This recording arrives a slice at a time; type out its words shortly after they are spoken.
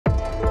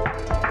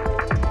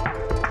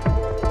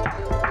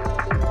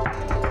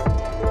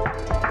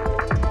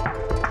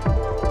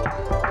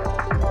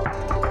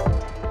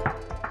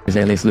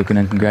Elias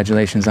Luukkonen,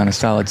 congratulations on a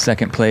solid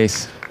second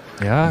place.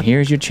 Yeah. And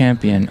here's your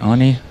champion,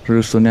 Onni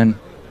Ruusunen,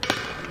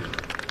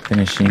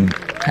 finishing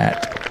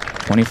at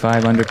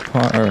 25 under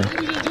par.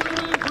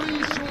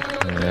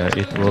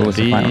 It will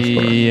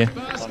be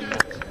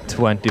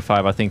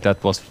 25. I think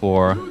that was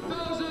for. I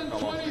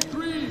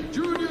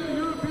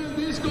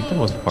think that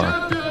was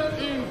par.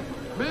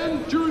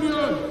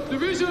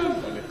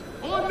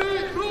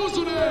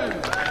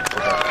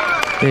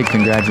 Big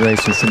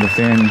congratulations to the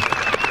Finn,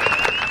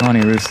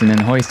 Onni Ruusunen,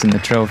 hoisting the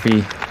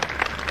trophy.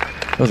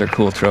 Those are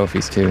cool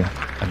trophies too.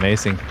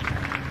 Amazing.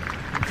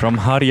 From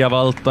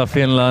Harjavalta,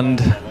 Finland.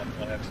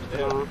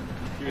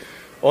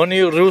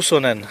 Onni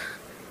Ruusunen,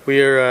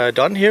 we're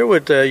done here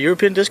with the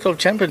European Disc Golf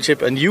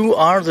Championship, and you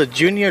are the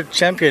junior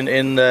champion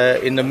in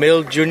the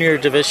male junior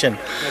division.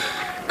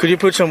 Could you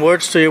put some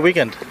words to your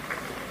weekend?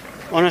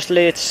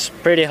 Honestly, it's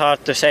pretty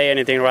hard to say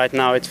anything right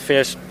now. It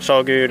feels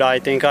so good. I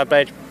think I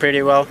played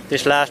pretty well.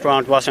 This last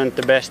round wasn't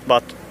the best,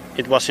 but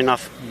it was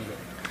enough.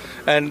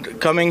 And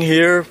coming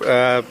here,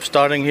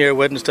 starting here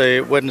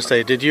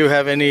Wednesday, did you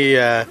have any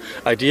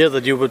idea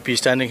that you would be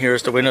standing here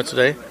as the winner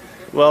today?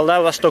 Well,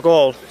 that was the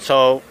goal,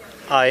 so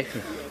I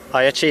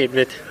achieved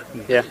it.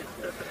 Yeah.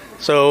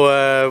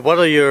 So, what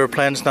are your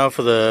plans now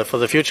for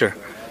the future?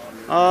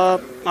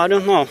 I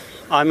don't know.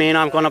 I mean,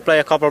 I'm gonna play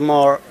a couple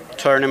more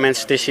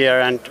tournaments this year,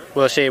 and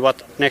we'll see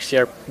what next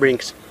year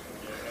brings.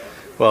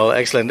 Well,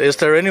 excellent. Is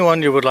there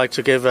anyone you would like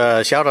to give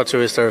a shout out to?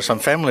 Is there some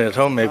family at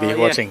home maybe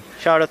watching? Yeah.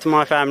 Shout out to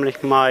my family,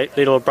 my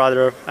little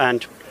brother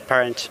and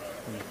parents.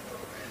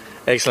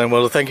 Excellent.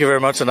 Well, thank you very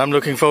much, and I'm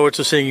looking forward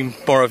to seeing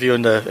more of you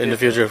in the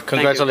future.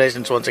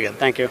 Congratulations once again.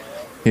 Thank you.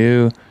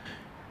 Who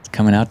is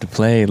coming out to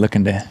play,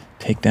 looking to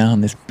take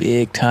down this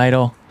big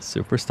title?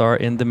 Superstar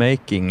in the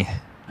making.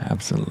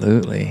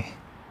 Absolutely.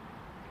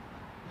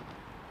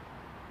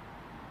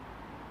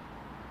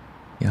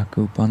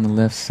 Jakub on the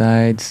left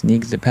side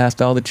sneaks it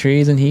past all the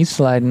trees, and he's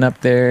sliding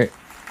up there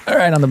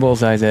right on the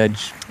bullseye's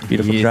edge.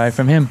 Beautiful drive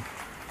from him.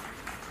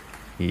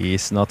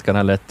 He's not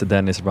gonna let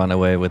Dennis run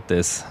away with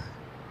this.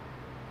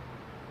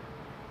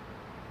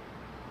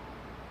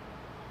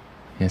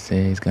 Yes,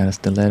 he's got a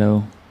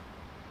stiletto.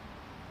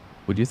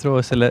 Would you throw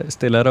a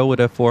stiletto with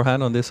a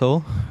forehand on this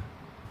hole?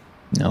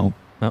 No.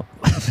 No.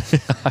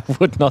 I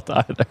would not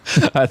either.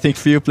 I think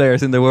few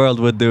players in the world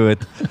would do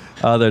it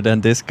other than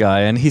this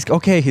guy. And he's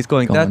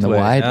going that the way.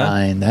 Wide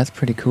line. That's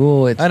pretty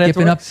cool. It's and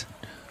skipping it up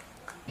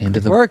into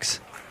the works.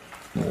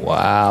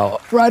 Wow.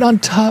 Right on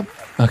top.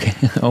 Okay.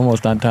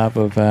 Almost on top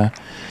of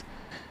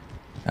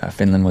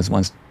Finland was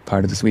once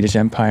part of the Swedish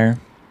Empire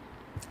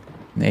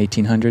in the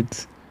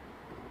 1800s.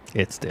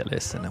 It still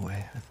is in a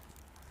way.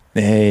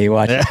 Hey,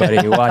 watch it,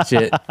 buddy. Watch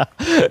it.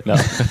 No.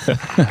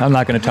 I'm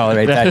not going to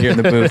tolerate that here in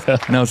the booth.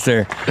 No,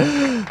 sir.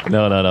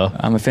 No.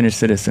 I'm a Finnish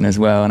citizen as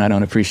well, and I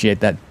don't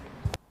appreciate that.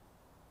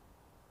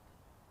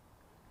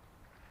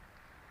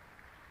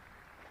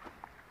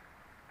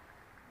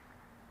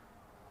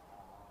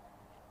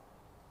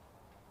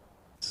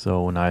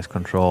 So nice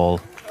control.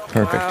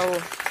 Perfect.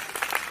 Wow.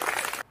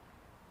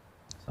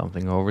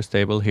 Something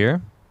overstable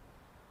here.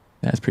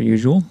 As per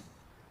usual.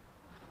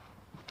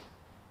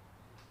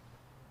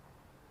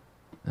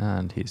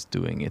 And he's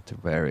doing it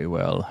very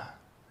well.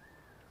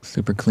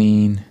 Super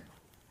clean.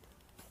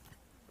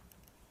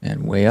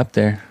 And way up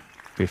there.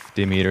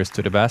 50 meters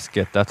to the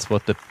basket. That's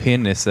what the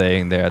pin is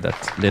saying there.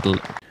 That little...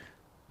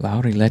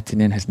 Lauri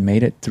Lehtinen has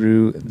made it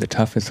through the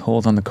toughest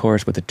holes on the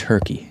course with a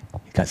turkey.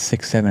 He got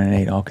 6, 7, and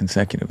 8 all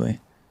consecutively.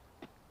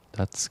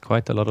 That's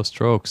quite a lot of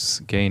strokes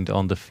gained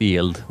on the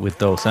field with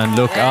those. And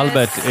look,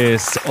 Albert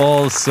is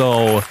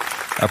also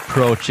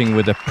approaching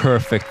with a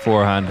perfect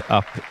forehand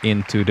up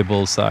into the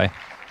bullseye.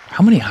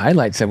 How many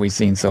highlights have we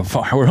seen so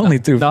far? We're only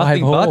through 5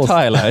 holes. Nothing but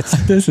highlights.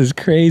 This is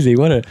crazy.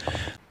 What a...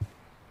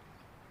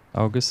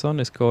 Augustsson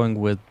is going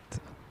with,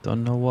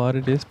 don't know what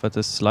it is, but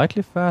a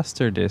slightly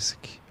faster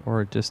disc.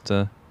 Or just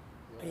a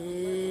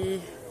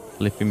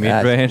flippy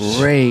mid-range.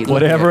 Great.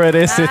 Whatever it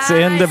is, it's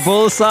in the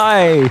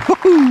bullseye.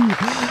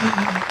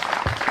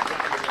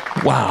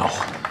 Wow.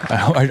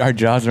 Our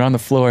jaws are on the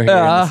floor here in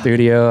the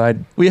studio.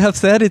 We have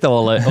said it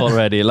all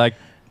already. Like,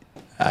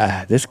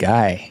 this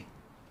guy,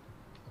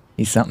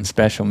 he's something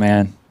special,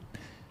 man.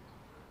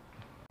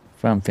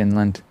 From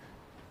Finland.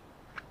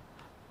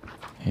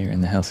 Here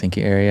in the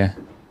Helsinki area.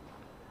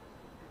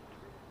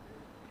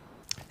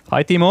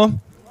 Hi, Timo.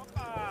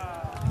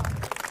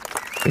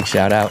 Big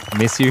shout out.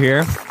 Miss you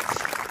here.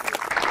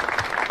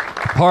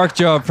 Park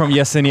job from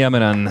Jesse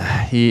Nieminen.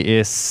 He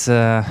is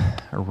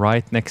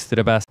right next to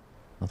the basket.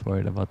 Not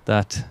worried about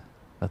that.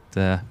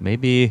 But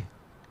maybe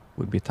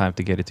would be time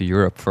to get it to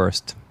Europe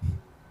first.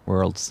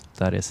 Worlds,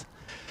 that is.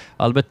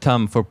 Albert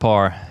Tam for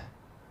par.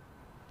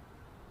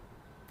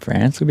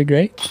 France would be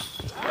great.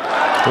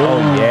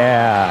 Oh,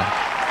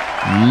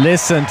 yeah.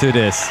 Listen to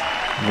this.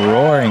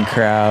 Roaring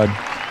crowd.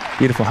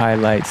 Beautiful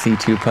highlight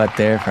C2 putt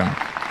there from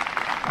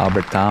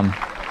Albert Tam.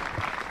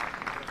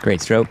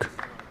 Great stroke.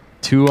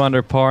 2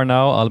 under par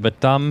now,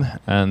 Albert Tam,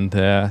 and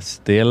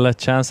still a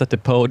chance at the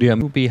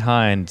podium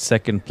behind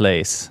second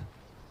place.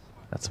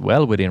 That's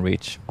well within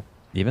reach.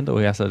 even though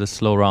he has had a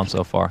slow round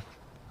so far.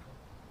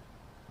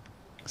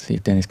 See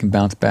if Dennis can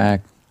bounce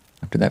back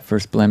after that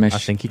first blemish. I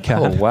think he can.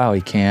 Oh, wow,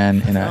 he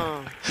can in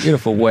a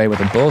beautiful way with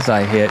a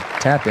bullseye hit.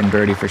 Tap-in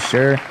birdie for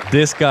sure.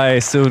 This guy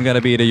is soon going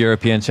to be the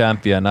European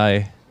champion.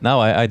 Now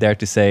I dare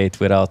to say it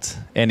without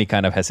any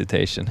kind of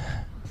hesitation.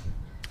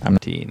 I'm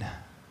 19.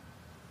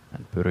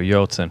 And Puru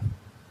Joutsen.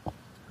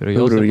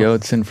 Puru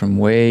Joutsen from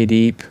way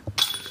deep.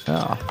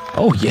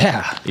 Oh,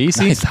 yeah.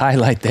 Easy. Nice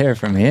highlight there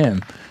from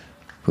him.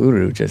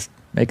 Puru just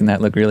making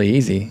that look really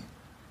easy.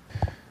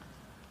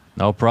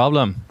 No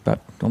problem.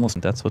 But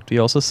almost. That's what we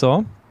also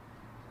saw.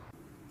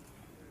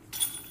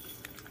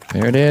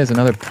 There it is,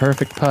 another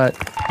perfect putt.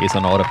 He's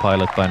on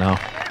autopilot by now.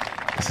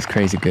 This is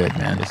crazy good,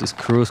 man. This is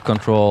cruise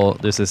control.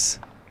 This is...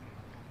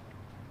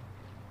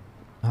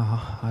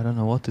 I don't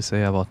know what to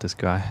say about this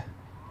guy.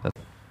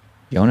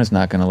 Jonas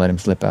not going to let him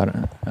slip out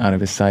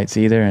of his sights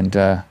either, and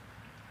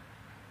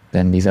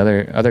then these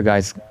other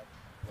guys.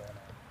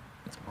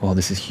 Oh,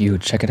 this is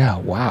huge! Check it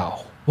out!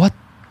 Wow, what?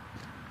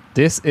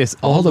 This is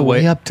All the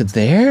way up to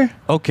there?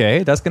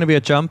 Okay, that's going to be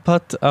a jump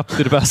putt up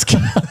to the basket.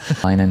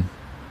 Heinen.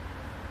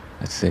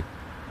 That's sick.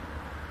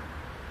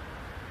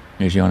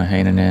 Here's Joona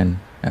Heinonen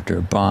after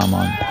a bomb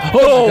on.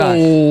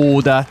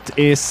 Oh, that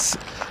is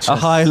a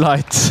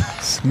highlight.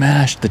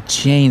 Smashed the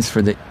chains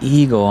for the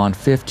eagle on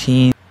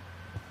 15.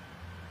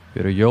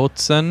 Puru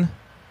Joutsen,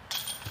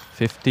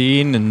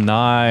 15,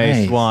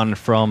 nice one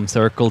from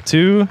circle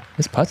 2.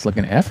 This putt's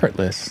looking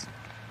effortless.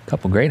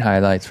 Couple great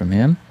highlights from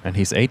him. And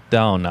he's 8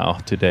 down now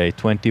today,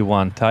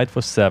 21, tied for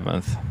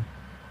 7th.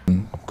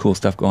 Cool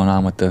stuff going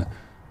on with the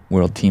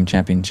World Team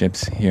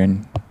Championships here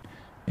in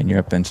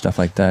Europe and stuff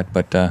like that.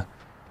 But well,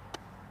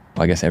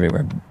 I guess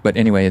everywhere. But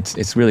anyway,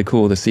 it's really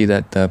cool to see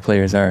that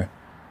players are,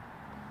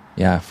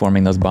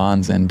 forming those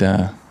bonds and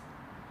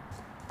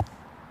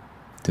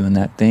doing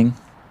that thing.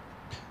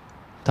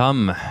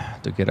 Tam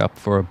to get up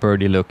for a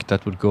birdie look.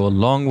 That would go a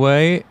long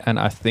way, and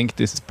I think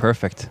this is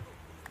perfect.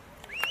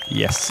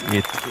 Yes,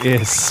 it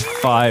is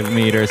 5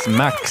 meters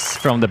max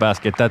from the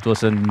basket. That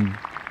was a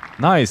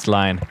nice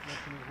line.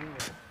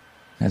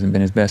 Hasn't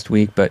been his best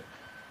week, but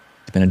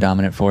it's been a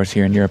dominant force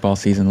here in Europe all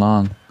season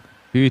long.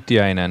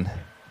 Hytiainen.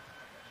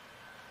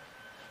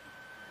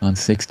 On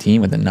 16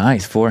 with a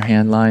nice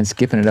forehand line,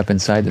 skipping it up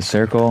inside the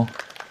circle.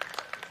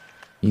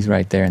 He's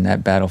right there in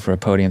that battle for a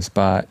podium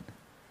spot.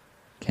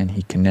 Can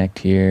he connect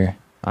here?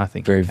 I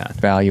think Very he can.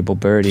 valuable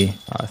birdie.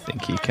 I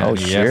think he can. Oh,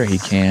 sure he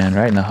can.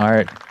 Right in the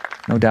heart.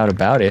 No doubt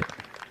about it.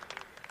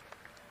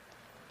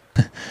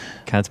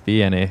 Can't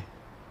be any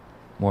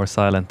more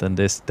silent than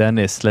this.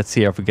 Dennis, let's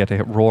see if we get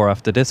a roar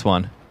after this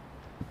one.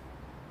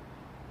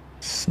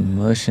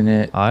 Smushing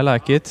it. I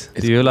like it.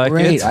 It's Do you like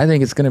great. it? I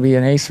think it's going to be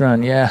an ace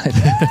run. Yeah.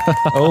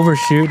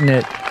 Overshooting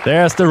it.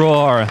 There's the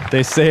roar.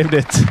 They saved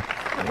it.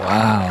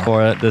 Wow.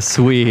 For the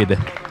Swede.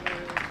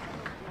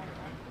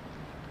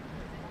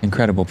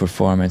 Incredible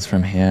performance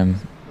from him.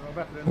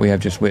 We have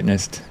just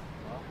witnessed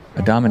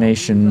a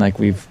domination like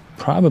we've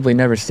probably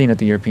never seen at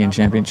the European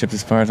Championships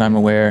as far as I'm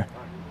aware.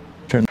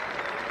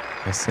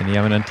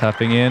 Nieminen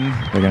tapping in.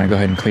 We're going to go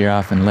ahead and clear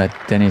off and let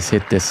Dennis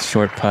hit this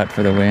short putt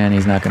for the win.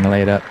 He's not going to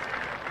lay it up.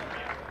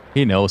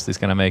 He knows he's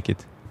going to make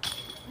it.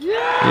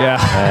 Yeah.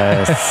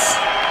 Yes.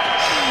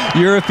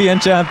 European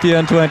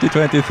champion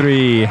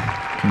 2023.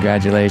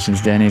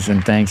 Congratulations, Dennis,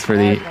 and thanks for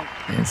the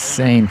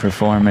insane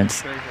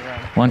performance.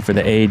 One for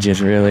the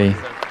ages, really.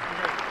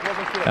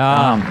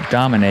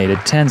 Dominated,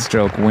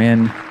 10-stroke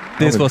win.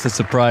 This was a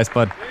surprise,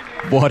 but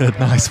what a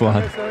nice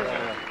one.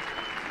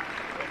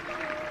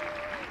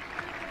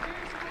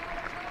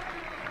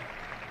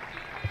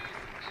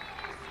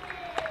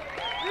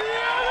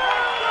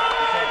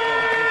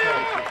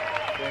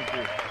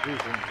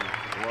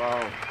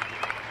 Wow.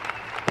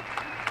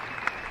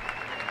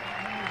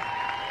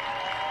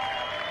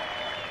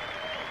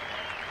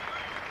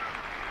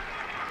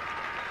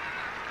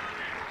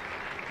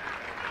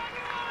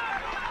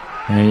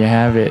 There you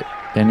have it,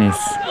 Dennis.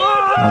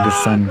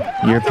 August son,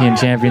 European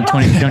champion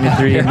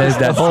 2023, and there's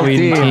that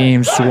Sweden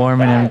team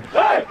swarming him.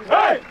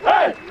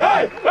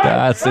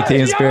 That's the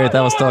team spirit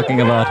I was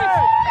talking about.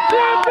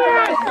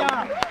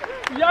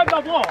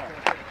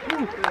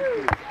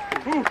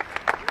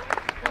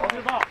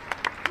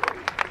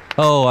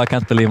 Oh, I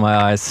can't believe my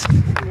eyes.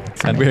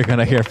 And we're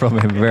gonna hear from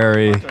him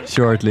very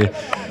shortly.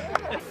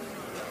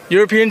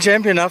 European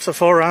champion after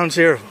 4 rounds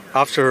here,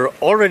 after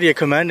already a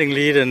commanding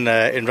lead in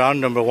round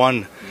number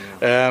 1.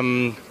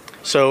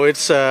 So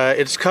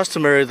it's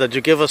customary that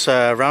you give us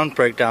a round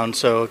breakdown.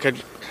 So can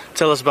you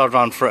tell us about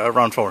round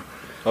 4?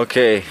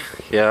 Okay,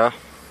 yeah.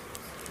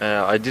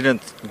 I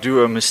didn't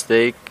do a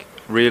mistake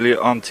really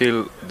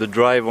until the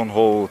drive on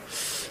hole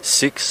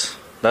 6.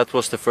 That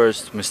was the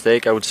first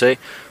mistake, I would say.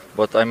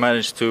 But I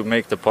managed to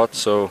make the putt,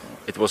 so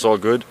it was all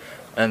good.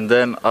 And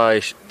then I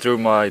threw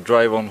my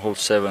drive on hole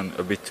 7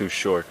 a bit too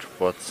short,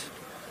 but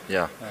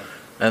yeah.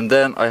 And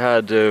then I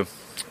had a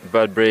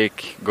bad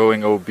break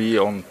going OB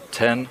on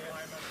 10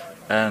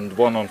 and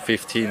one on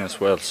 15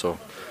 as well. So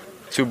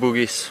 2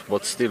 boogies,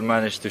 but still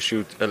managed to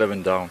shoot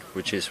 11 down,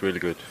 which is really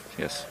good,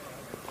 yes.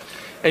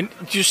 And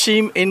you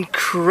seem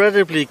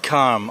incredibly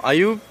calm. Are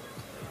you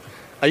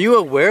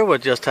aware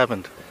what just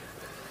happened?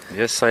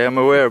 Yes, I am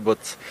aware,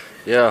 but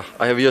yeah,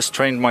 I have just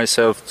trained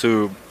myself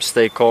to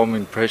stay calm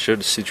in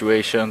pressured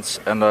situations,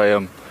 and I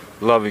am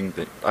loving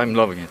it. I'm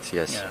loving it.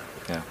 Yes.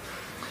 Yeah.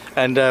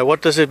 And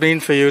what does it mean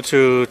for you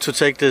to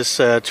take this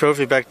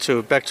trophy back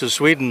to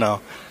Sweden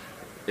now?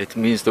 It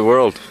means the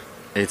world.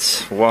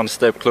 It's one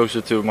step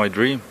closer to my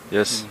dream.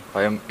 Yes,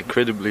 I am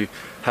incredibly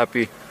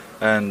happy,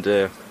 and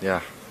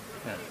yeah.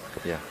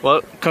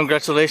 Well,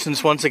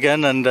 congratulations once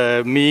again,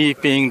 and me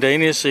being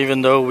Danish,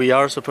 even though we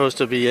are supposed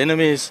to be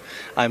enemies,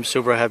 I'm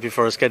super happy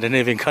for a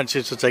Scandinavian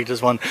country to take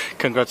this one.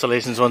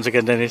 Congratulations once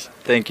again, Dennis.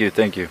 Thank you.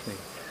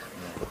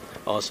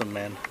 Awesome,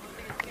 man.